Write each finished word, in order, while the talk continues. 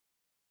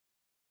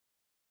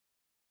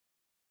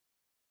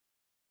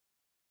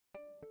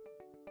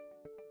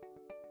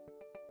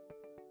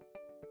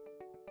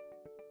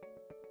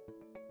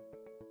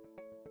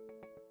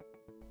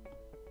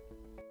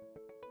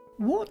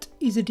What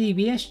is a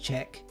DBS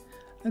check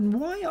and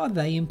why are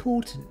they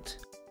important?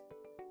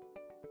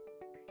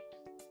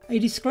 A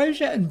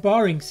disclosure and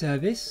barring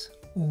service,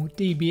 or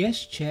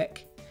DBS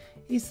check,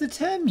 is the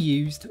term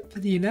used for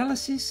the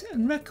analysis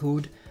and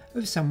record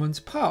of someone's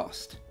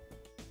past,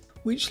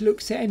 which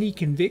looks at any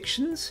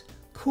convictions,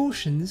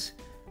 cautions,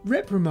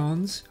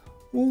 reprimands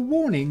or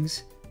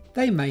warnings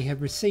they may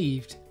have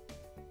received.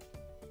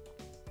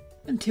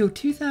 Until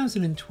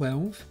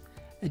 2012,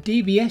 a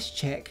DBS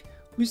check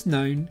was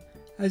known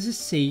as a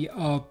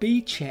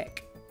CRB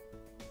check.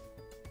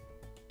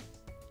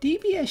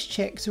 DBS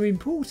checks are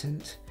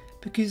important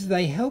because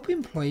they help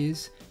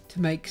employers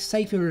to make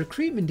safer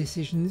recruitment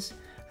decisions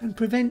and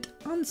prevent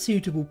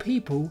unsuitable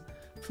people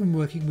from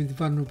working with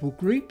vulnerable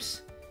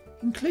groups,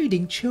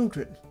 including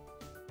children.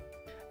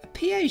 A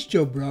PA's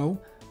job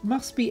role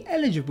must be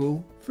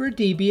eligible for a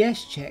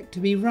DBS check to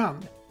be run.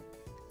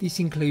 This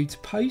includes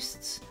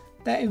posts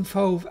that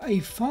involve a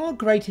far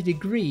greater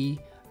degree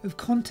of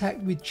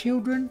contact with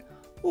children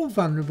or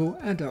vulnerable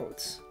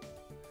adults.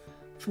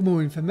 For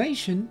more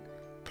information,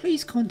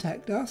 please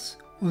contact us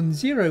on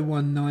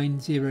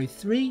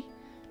 01903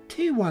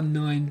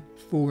 219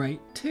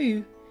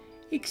 482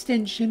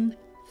 extension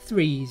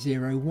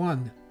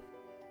 301.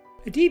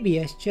 A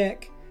DBS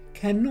check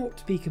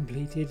cannot be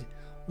completed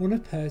on a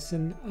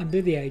person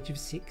under the age of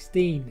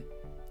 16.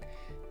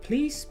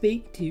 Please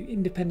speak to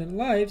Independent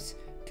Lives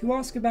to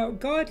ask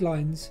about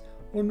guidelines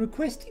on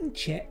requesting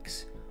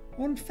checks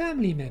on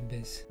family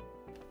members.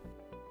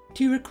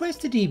 To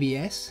request a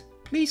DBS,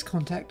 please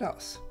contact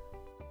us.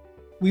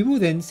 We will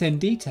then send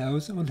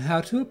details on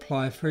how to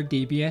apply for a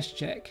DBS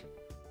check.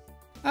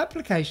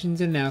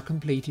 Applications are now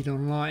completed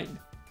online.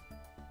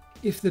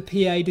 If the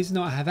PA does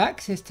not have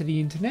access to the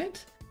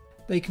internet,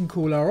 they can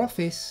call our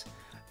office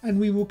and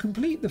we will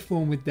complete the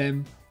form with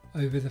them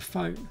over the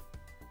phone.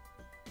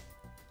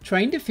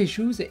 Trained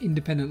officials at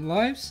Independent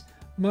Lives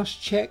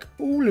must check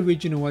all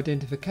original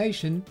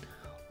identification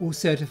or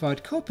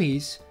certified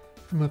copies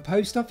from a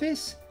post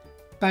office,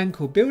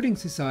 bank or building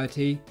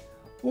society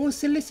or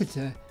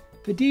solicitor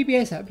for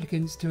DBS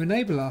applicants to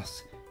enable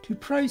us to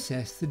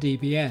process the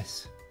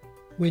DBS.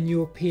 When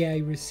your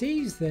PA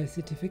receives their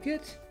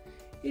certificate,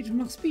 it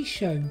must be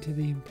shown to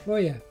the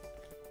employer.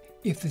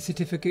 If the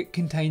certificate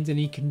contains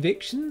any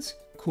convictions,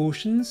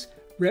 cautions,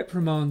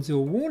 reprimands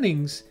or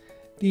warnings,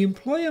 the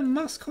employer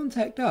must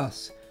contact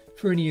us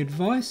for any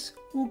advice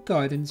or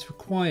guidance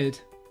required.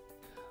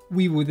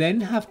 We will then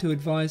have to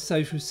advise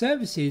social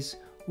services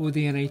or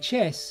the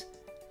NHS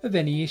of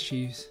any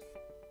issues.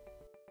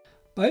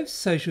 Both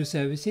social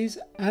services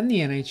and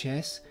the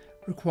NHS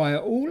require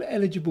all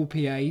eligible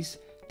PAs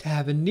to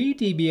have a new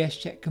DBS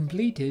check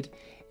completed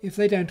if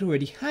they don't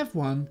already have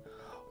one,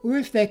 or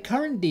if their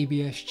current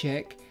DBS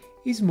check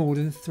is more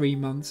than 3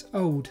 months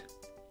old.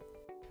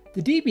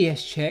 The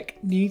DBS check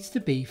needs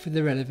to be for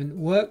the relevant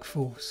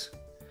workforce.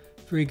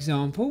 For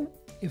example,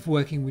 if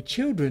working with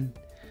children,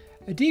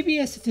 a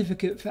DBS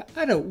certificate for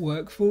adult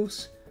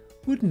workforce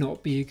would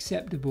not be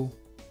acceptable.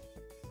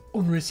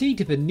 On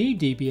receipt of a new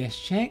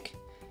DBS check,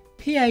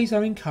 PAs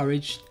are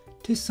encouraged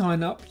to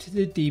sign up to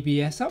the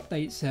DBS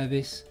update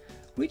service,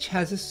 which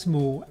has a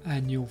small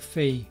annual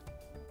fee.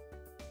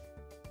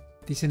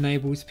 This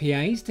enables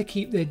PAs to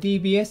keep their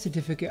DBS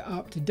certificate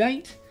up to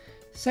date,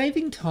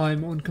 saving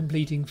time on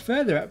completing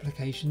further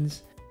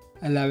applications,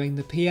 allowing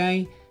the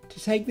PA to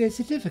take their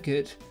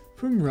certificate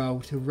from role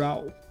to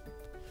role.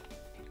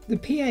 The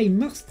PA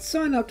must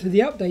sign up to the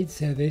update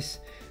service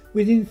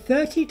within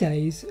 30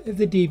 days of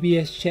the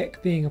DBS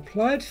check being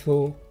applied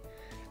for,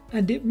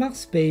 and it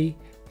must be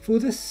for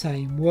the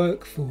same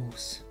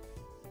workforce.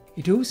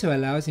 It also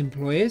allows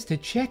employers to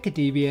check a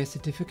DBS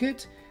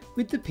certificate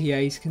with the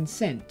PA's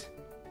consent.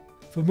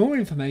 For more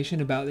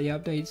information about the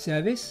update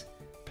service,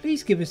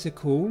 please give us a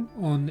call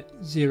on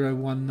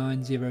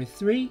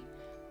 01903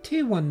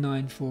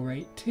 219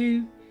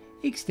 482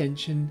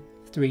 extension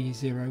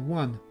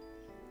 301.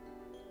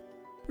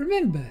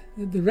 Remember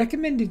that the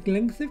recommended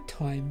length of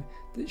time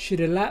that should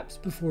elapse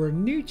before a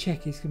new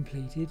check is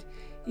completed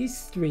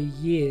is 3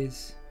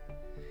 years.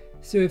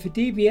 So if a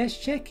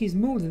DBS check is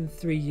more than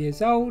 3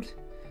 years old,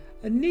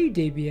 a new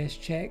DBS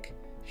check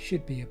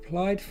should be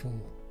applied for.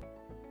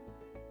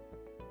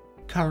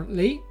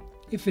 Currently,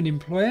 if an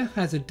employer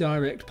has a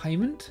direct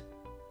payment,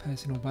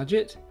 personal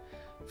budget,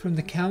 from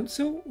the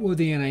council or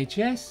the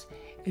NHS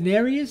in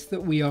areas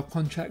that we are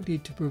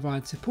contracted to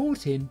provide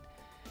support in,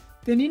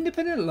 then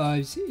Independent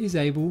Lives is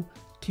able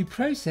to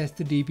process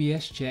the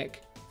DBS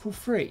check for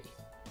free.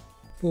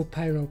 For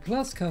Payroll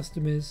Plus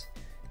customers,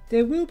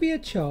 there will be a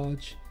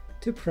charge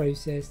to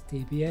process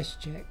DBS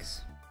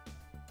checks.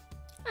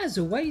 As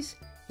always,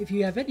 if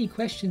you have any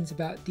questions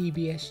about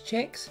DBS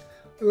checks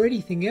or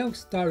anything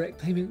else direct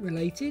payment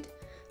related,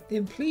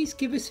 then please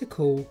give us a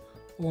call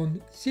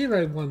on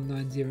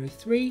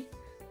 01903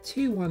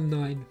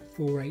 219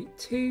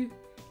 482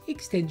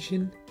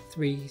 extension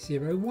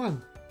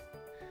 301.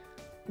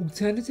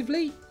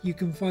 Alternatively, you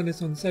can find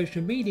us on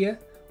social media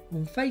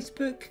on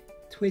Facebook,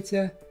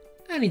 Twitter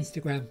and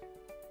Instagram.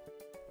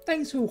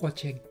 Thanks for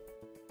watching.